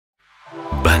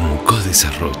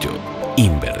Bancodesarrollo.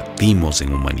 Invertimos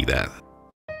en humanidad.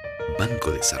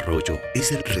 Bancodesarrollo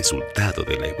es el resultado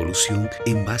de la evolución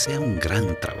en base a un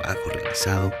gran trabajo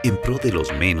realizado en pro de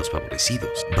los menos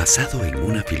favorecidos, basado en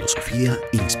una filosofía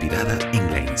inspirada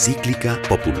en la encíclica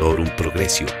Populorum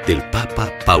Progressio del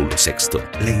Papa Paulo VI.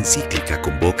 La encíclica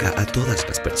convoca a todas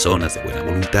las personas de buena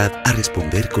voluntad a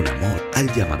responder con amor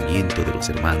al llamamiento de los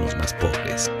hermanos más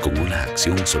pobres, con una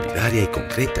acción solidaria y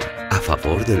concreta a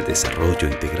favor del desarrollo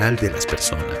integral de las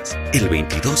personas. El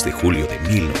 22 de julio de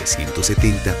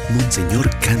 1970, Monseñor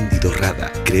Cándido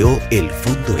Rada creó el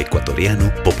Fondo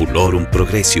Ecuatoriano Populorum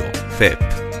Progressio, FEP,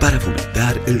 para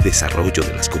fomentar el desarrollo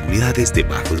de las comunidades de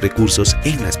bajos recursos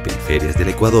en las periferias del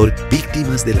Ecuador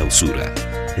víctimas de la usura.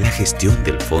 La gestión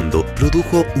del fondo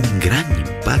produjo un gran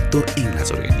impacto en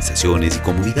las organizaciones y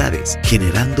comunidades,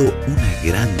 generando una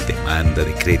gran demanda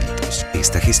de créditos.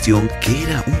 Esta gestión, que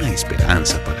era una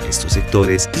esperanza para estos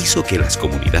sectores, hizo que las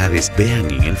comunidades vean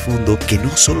en el fondo que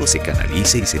no solo se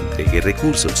canalice y se entregue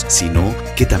recursos, sino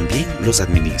que también los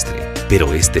administre.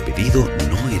 Pero este pedido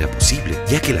no era posible,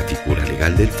 ya que la figura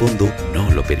legal del fondo no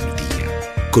lo permitía.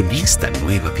 Con esta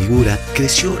nueva figura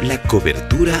creció la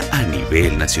cobertura a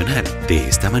nivel nacional. De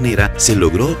esta manera se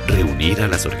logró reunir a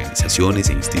las organizaciones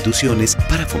e instituciones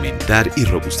para fomentar y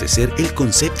robustecer el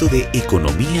concepto de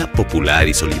economía popular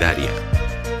y solidaria.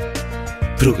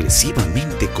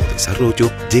 Progresivamente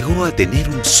Bancodesarrollo llegó a tener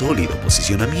un sólido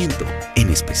posicionamiento,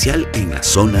 en especial en las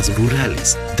zonas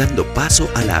rurales, dando paso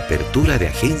a la apertura de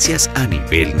agencias a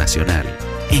nivel nacional.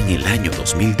 En el año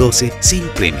 2012 se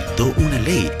implementó una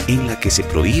ley en la que se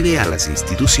prohíbe a las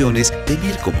instituciones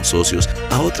tener como socios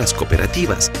a otras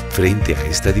cooperativas. Frente a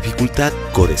esta dificultad,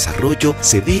 Bancodesarrollo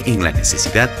se ve en la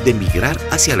necesidad de migrar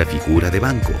hacia la figura de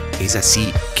banco. Es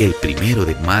así que el 1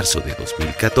 de marzo de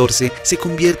 2014 se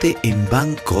convierte en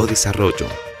Bancodesarrollo.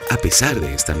 A pesar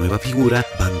de esta nueva figura,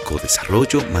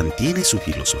 Bancodesarrollo mantiene su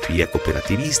filosofía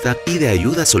cooperativista y de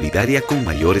ayuda solidaria con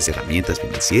mayores herramientas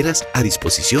financieras a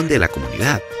disposición de la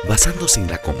comunidad, basándose en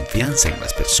la confianza en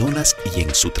las personas y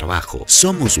en su trabajo.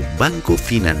 Somos un banco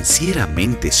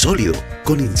financieramente sólido,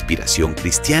 con inspiración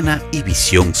cristiana y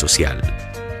visión social.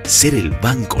 Ser el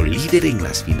banco líder en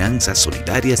las finanzas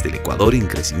solidarias del Ecuador en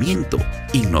crecimiento,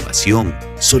 innovación,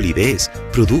 solidez,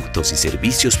 productos y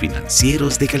servicios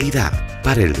financieros de calidad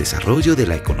para el desarrollo de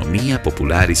la economía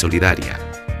popular y solidaria.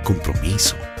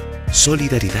 Compromiso,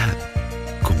 solidaridad,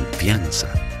 confianza,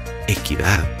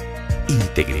 equidad,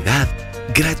 integridad,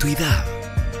 gratuidad.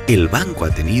 El banco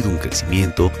ha tenido un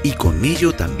crecimiento y con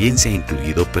ello también se ha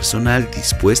incluido personal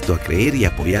dispuesto a creer y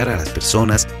apoyar a las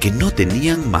personas que no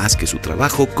tenían más que su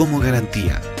trabajo como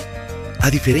garantía. A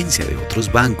diferencia de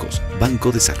otros bancos,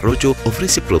 Bancodesarrollo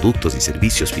ofrece productos y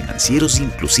servicios financieros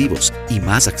inclusivos y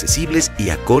más accesibles y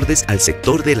acordes al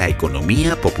sector de la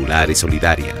economía popular y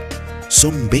solidaria.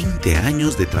 Son 20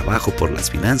 años de trabajo por las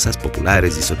finanzas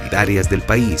populares y solidarias del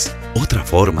país. Otra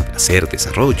forma de hacer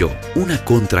desarrollo, una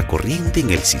contracorriente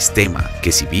en el sistema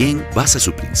que, si bien basa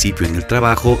su principio en el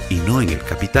trabajo y no en el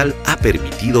capital, ha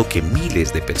permitido que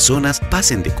miles de personas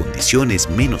pasen de condiciones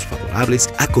menos favorables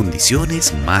a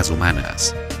condiciones más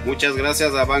humanas. Muchas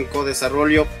gracias a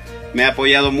Bancodesarrollo. Me ha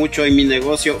apoyado mucho en mi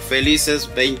negocio. Felices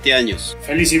 20 años.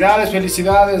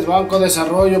 Felicidades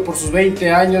Bancodesarrollo por sus 20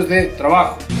 años de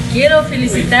trabajo. Quiero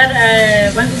felicitar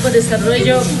a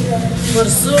Bancodesarrollo por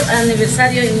su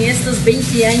aniversario en estos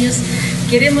 20 años.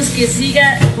 Queremos que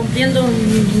siga cumpliendo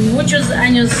muchos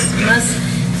años más,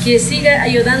 que siga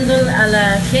ayudando a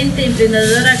la gente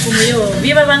emprendedora como yo.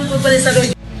 ¡Viva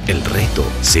Bancodesarrollo! El reto,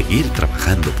 seguir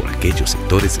trabajando por aquellos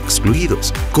sectores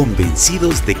excluidos,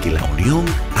 convencidos de que la unión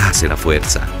hace la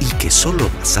fuerza y que solo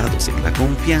basados en la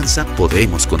confianza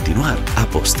podemos continuar,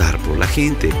 apostar por la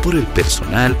gente, por el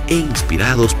personal e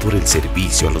inspirados por el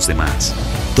servicio a los demás.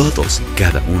 Todos y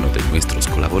cada uno de nuestros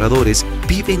colaboradores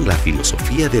viven la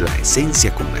filosofía de la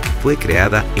esencia con la que fue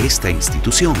creada esta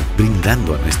institución,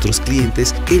 brindando a nuestros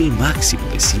clientes el máximo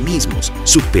de sí mismos,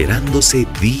 superándose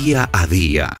día a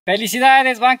día.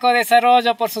 ¡Felicidades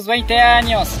Bancodesarrollo por sus 20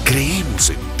 años! Creemos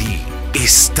en ti.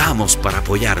 Estamos para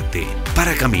apoyarte,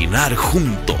 para caminar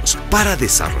juntos, para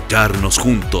desarrollarnos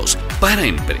juntos, para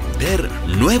emprender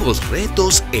nuevos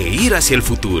retos e ir hacia el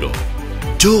futuro.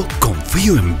 Yo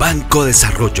confío en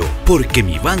Bancodesarrollo porque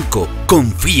mi banco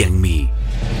confía en mí.